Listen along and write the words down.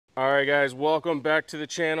All right, guys, welcome back to the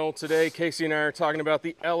channel. Today, Casey and I are talking about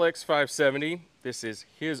the LX570. This is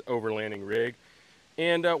his overlanding rig.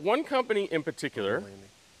 And one company in particular,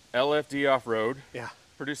 LFD Off-Road, Yeah.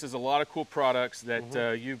 produces a lot of cool products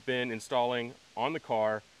that you've been installing on the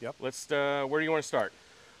car. Yep. Where do you want to start?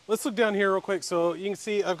 Let's look down here real quick. So you can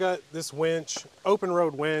see I've got this winch, open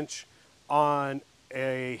road winch, on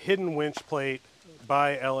a hidden winch plate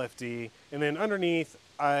by LFD. And then underneath,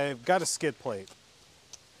 I've got a skid plate.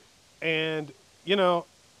 And, you know,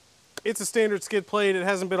 it's a standard skid plate. It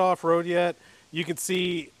hasn't been off-road yet. You can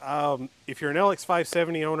see if you're an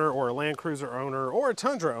LX570 owner or a Land Cruiser owner or a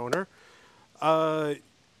Tundra owner,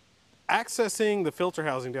 accessing the filter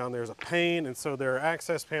housing down there is a pain, and so there are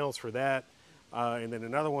access panels for that, and then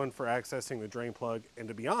another one for accessing the drain plug. And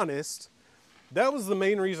to be honest, that was the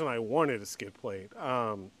main reason I wanted a skid plate,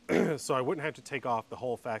 so I wouldn't have to take off the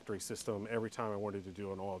whole factory system every time I wanted to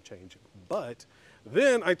do an oil change. But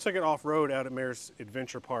then I took it off-road out at Mayor's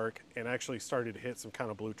Adventure Park and actually started to hit some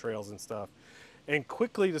kind of blue trails and stuff, and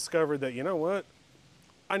quickly discovered that, you know what,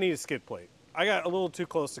 I need a skid plate. I got a little too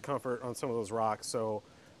close to comfort on some of those rocks, so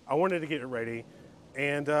I wanted to get it ready.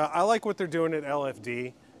 And I like what they're doing at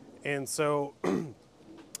LFD, and so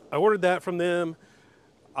I ordered that from them.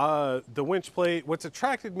 The winch plate, what's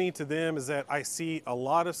attracted me to them is that I see a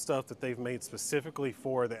lot of stuff that they've made specifically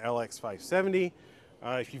for the LX570.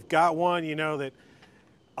 If you've got one, you know that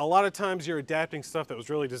a lot of times you're adapting stuff that was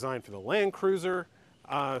really designed for the Land Cruiser.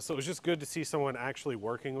 So it was just good to see someone actually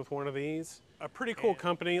working with one of these. A pretty cool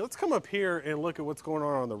company. Let's come up here and look at what's going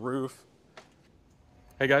on the roof.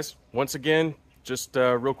 Hey guys, once again, just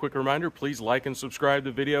a real quick reminder, please like and subscribe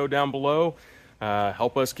to the video down below.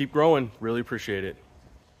 Help us keep growing. Really appreciate it.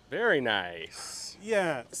 Very nice.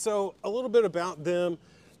 Yeah, so a little bit about them.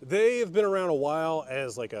 They have been around a while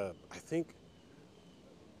as like I think,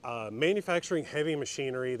 manufacturing heavy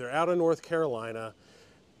machinery. They're out of North Carolina.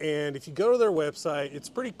 And if you go to their website, it's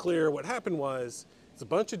pretty clear what happened was it's a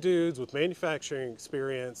bunch of dudes with manufacturing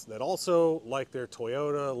experience that also like their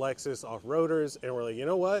Toyota, Lexus off-roaders, and we're like, you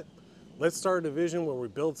know what? Let's start a division where we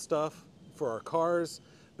build stuff for our cars.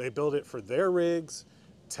 They build it for their rigs,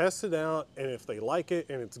 test it out, and if they like it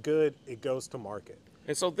and it's good, it goes to market.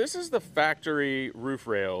 And so this is the factory roof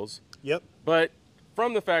rails. Yep. But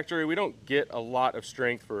from the factory, we don't get a lot of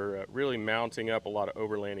strength for really mounting up a lot of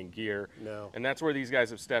overlanding gear. No. And that's where these guys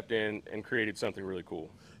have stepped in and created something really cool.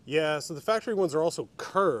 Yeah, so the factory ones are also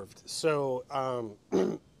curved, so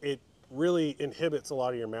it really inhibits a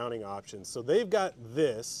lot of your mounting options. So they've got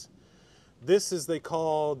this. This is, they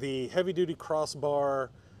call the heavy-duty crossbar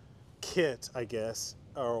kit, I guess,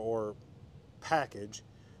 or package,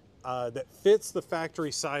 that fits the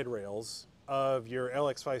factory side rails of your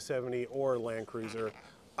LX570 or Land Cruiser.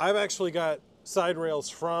 I've actually got side rails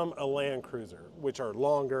from a Land Cruiser, which are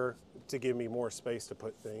longer to give me more space to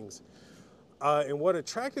put things. And what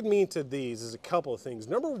attracted me to these is a couple of things.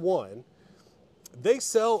 Number one, they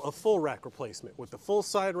sell a full rack replacement with the full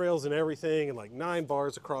side rails and everything, and like 9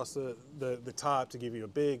 bars across the top to give you a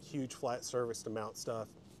big, huge flat surface to mount stuff.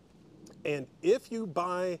 And if you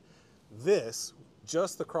buy this,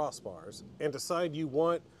 just the crossbars, and decide you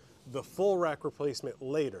want the full rack replacement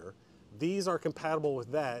later, these are compatible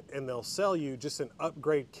with that, and they'll sell you just an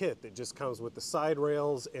upgrade kit that just comes with the side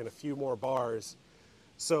rails and a few more bars.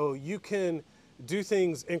 So you can do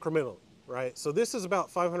things incrementally, right? So this is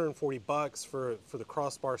about 540 bucks for the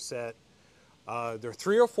crossbar set. They're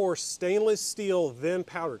 304 stainless steel, then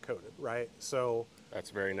powder coated, right? So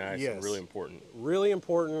That's very nice. yes, And really important. really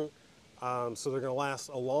important. So they're going to last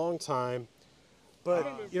a long time.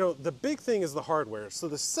 But you know, the big thing is the hardware. So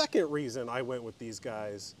the second reason I went with these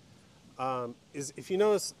guys is, if you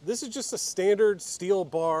notice, this is just a standard steel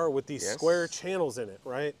bar with these square channels in it,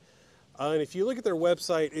 right? And if you look at their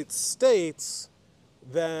website, it states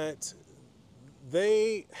that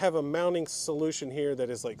they have a mounting solution here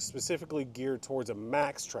that is like specifically geared towards a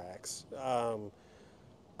Max Trax.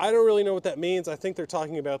 I don't really know what that means. I think they're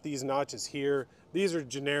talking about these notches here. These are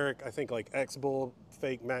generic, I think, like X-Bull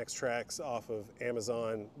fake Max Trax off of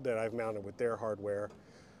Amazon that I've mounted with their hardware.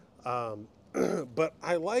 But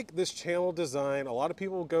I like this channel design. A lot of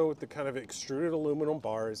people go with the kind of extruded aluminum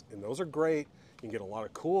bars, and those are great. You can get a lot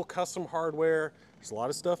of cool custom hardware. There's a lot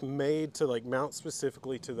of stuff made to like mount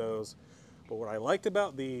specifically to those. But what I liked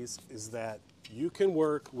about these is that you can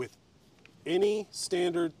work with any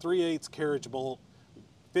standard 3/8 carriage bolt,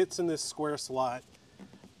 fits in this square slot,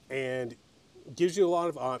 and gives you a lot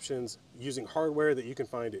of options using hardware that you can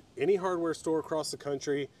find at any hardware store across the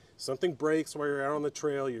country. Something breaks while you're out on the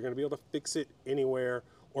trail, you're going to be able to fix it anywhere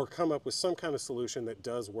or come up with some kind of solution that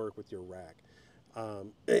does work with your rack.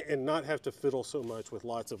 and not have to fiddle so much with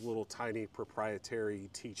lots of little tiny proprietary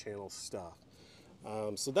T-channel stuff.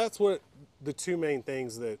 So that's what the two main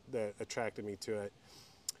things that attracted me to it.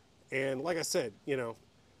 And like I said, you know,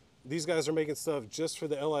 these guys are making stuff just for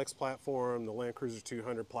the LX platform, the Land Cruiser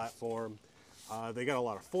 200 platform. They got a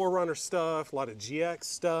lot of 4Runner stuff, a lot of GX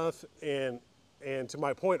stuff, and to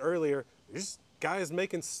my point earlier, there's guys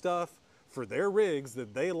making stuff for their rigs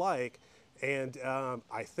that they like. And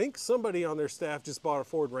I think somebody on their staff just bought a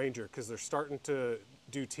Ford Ranger because they're starting to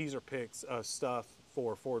do teaser pics of stuff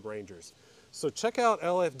for Ford Rangers. So check out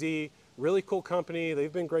LFD, really cool company.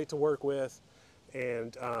 They've been great to work with,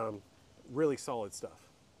 and really solid stuff.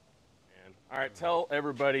 All right, tell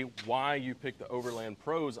everybody why you picked the Overland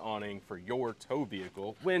Pros awning for your tow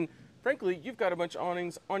vehicle when, frankly, you've got a bunch of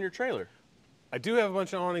awnings on your trailer. I do have a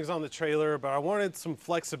bunch of awnings on the trailer, but I wanted some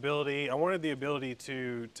flexibility. I wanted the ability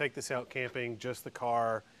to take this out camping, just the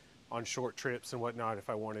car, on short trips and whatnot if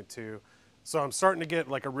I wanted to. So I'm starting to get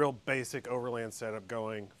like a real basic Overland setup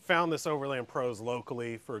going. Found this Overland Pros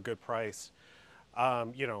locally for a good price.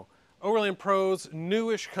 You know, Overland Pros,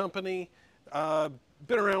 newish company.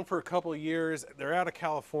 Been around for a couple of years. They're out of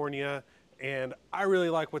California, and I really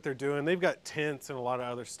like what they're doing. They've got tents and a lot of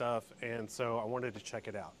other stuff, and so I wanted to check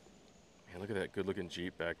it out. Man, look at that good-looking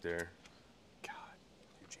Jeep back there. God,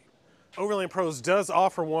 new Jeep. Overland Pros does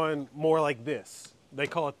offer one more like this. They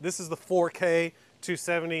call it, this is the 4K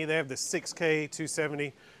 270. They have the 6K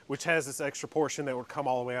 270, which has this extra portion that would come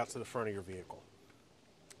all the way out to the front of your vehicle.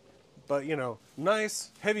 But, you know, nice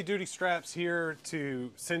heavy-duty straps here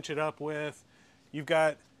to cinch it up with. You've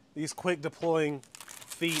got these quick deploying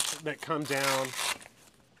feet that come down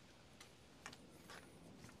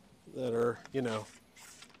that are, you know,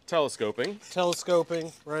 telescoping,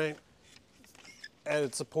 right?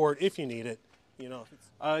 Added support if you need it. You know,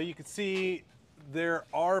 you can see there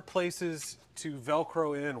are places to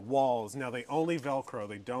Velcro in walls. Now they only Velcro;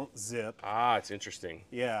 they don't zip. Ah, it's interesting.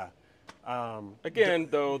 Yeah. Again,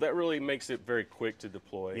 though, that really makes it very quick to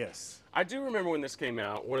deploy. Yes. I do remember when this came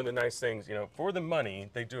out, one of the nice things, you know, for the money,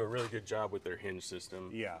 they do a really good job with their hinge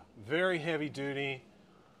system. Yeah, very heavy duty,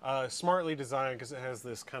 smartly designed because it has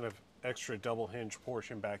this kind of extra double hinge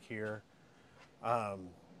portion back here.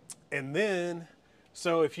 And then,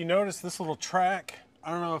 so if you notice this little track,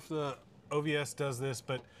 I don't know if the OVS does this,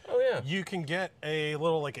 but oh, yeah, you can get a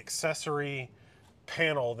little like accessory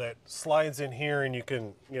panel that slides in here, and you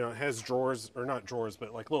can, you know, it has drawers, or not drawers,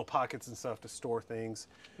 but like little pockets and stuff to store things.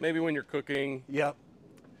 Maybe when you're cooking. Yep.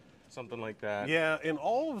 Something like that. Yeah, and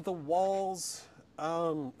all of the walls,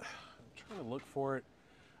 I'm trying to look for it.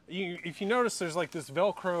 If you notice, there's like this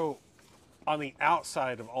Velcro on the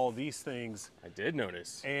outside of all these things. I did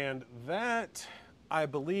notice. And that, I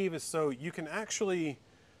believe, is so you can actually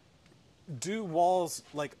do walls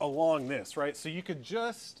like along this, right? So you could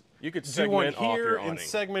just do one here and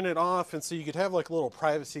segment it off, and so you could have like a little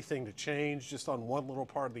privacy thing to change just on one little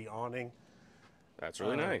part of the awning. That's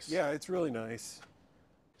really nice. Yeah, it's really nice.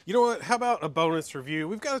 You know what? How about a bonus review?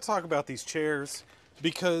 We've got to talk about these chairs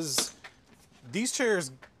because these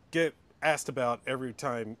chairs get asked about every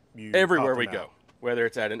time you everywhere we go. Whether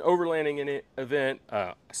it's at an overlanding event,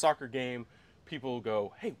 a soccer game, people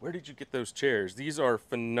go, "Hey, where did you get those chairs? These are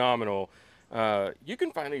phenomenal." You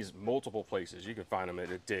can find these multiple places. You can find them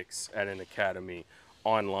at a Dick's, at an Academy,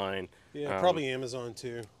 online. Yeah, probably Amazon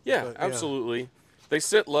too. Yeah, but, absolutely. They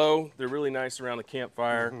sit low. They're really nice around the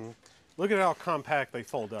campfire. Mm-hmm. Look at how compact they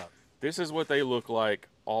fold up. This is what they look like,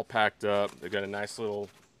 all packed up. They've got a nice little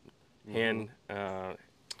hand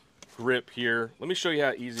grip here. Let me show you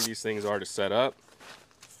how easy these things are to set up.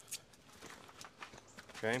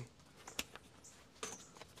 Okay.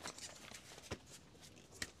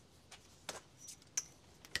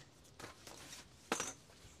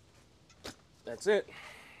 That's it. Done.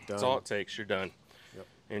 That's all it takes. You're done. Yep.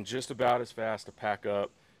 And just about as fast to pack up.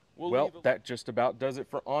 Well, that just about does it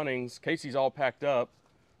for awnings. Casey's all packed up,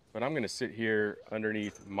 but I'm going to sit here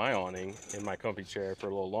underneath my awning in my comfy chair for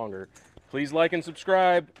a little longer. Please like and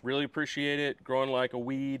subscribe. Really appreciate it. Growing like a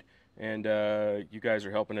weed, and you guys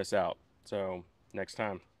are helping us out. So next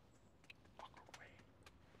time.